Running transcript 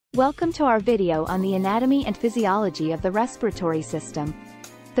Welcome to our video on the anatomy and physiology of the respiratory system.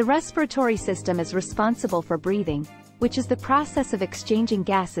 The respiratory system is responsible for breathing, which is the process of exchanging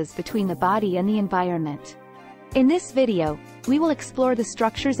gases between the body and the environment. In this video, we will explore the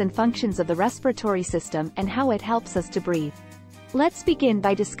structures and functions of the respiratory system and how it helps us to breathe. Let's begin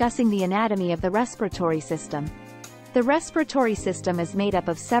by discussing the anatomy of the respiratory system. The respiratory system is made up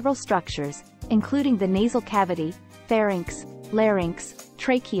of several structures, including the nasal cavity, pharynx, larynx,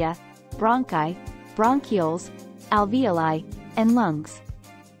 trachea, bronchi, bronchioles, alveoli, and lungs.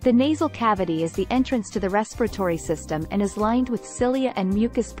 The nasal cavity is the entrance to the respiratory system and is lined with cilia and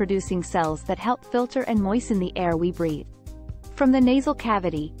mucus-producing cells that help filter and moisten the air we breathe. From the nasal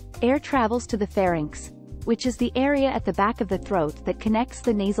cavity, air travels to the pharynx, which is the area at the back of the throat that connects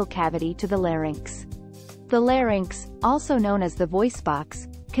the nasal cavity to the larynx. The larynx, also known as the voice box,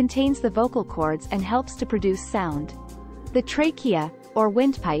 contains the vocal cords and helps to produce sound. The trachea, or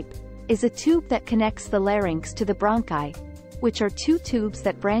windpipe, is a tube that connects the larynx to the bronchi, which are two tubes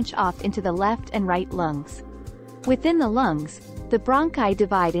that branch off into the left and right lungs. Within the lungs, the bronchi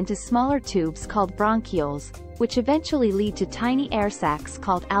divide into smaller tubes called bronchioles, which eventually lead to tiny air sacs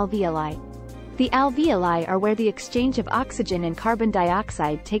called alveoli. The alveoli are where the exchange of oxygen and carbon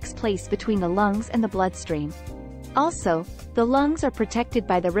dioxide takes place between the lungs and the bloodstream. Also, the lungs are protected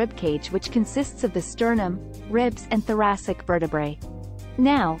by the ribcage, which consists of the sternum, ribs, and thoracic vertebrae.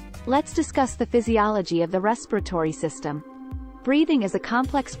 Now, let's discuss the physiology of the respiratory system. Breathing is a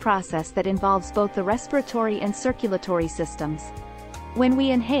complex process that involves both the respiratory and circulatory systems. When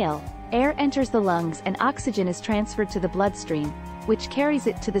we inhale, air enters the lungs and oxygen is transferred to the bloodstream, which carries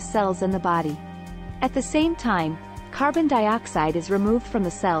it to the cells in the body. At the same time, carbon dioxide is removed from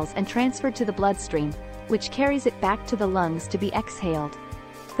the cells and transferred to the bloodstream, which carries it back to the lungs to be exhaled.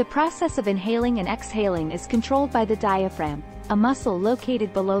 The process of inhaling and exhaling is controlled by the diaphragm, a muscle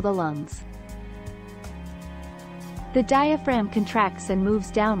located below the lungs. The diaphragm contracts and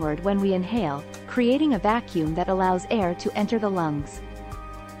moves downward when we inhale, creating a vacuum that allows air to enter the lungs.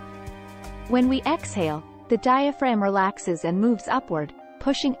 When we exhale, the diaphragm relaxes and moves upward,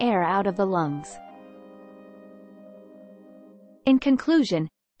 pushing air out of the lungs. In conclusion,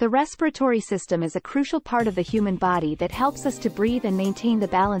 the respiratory system is a crucial part of the human body that helps us to breathe and maintain the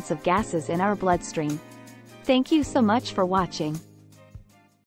balance of gases in our bloodstream. Thank you so much for watching.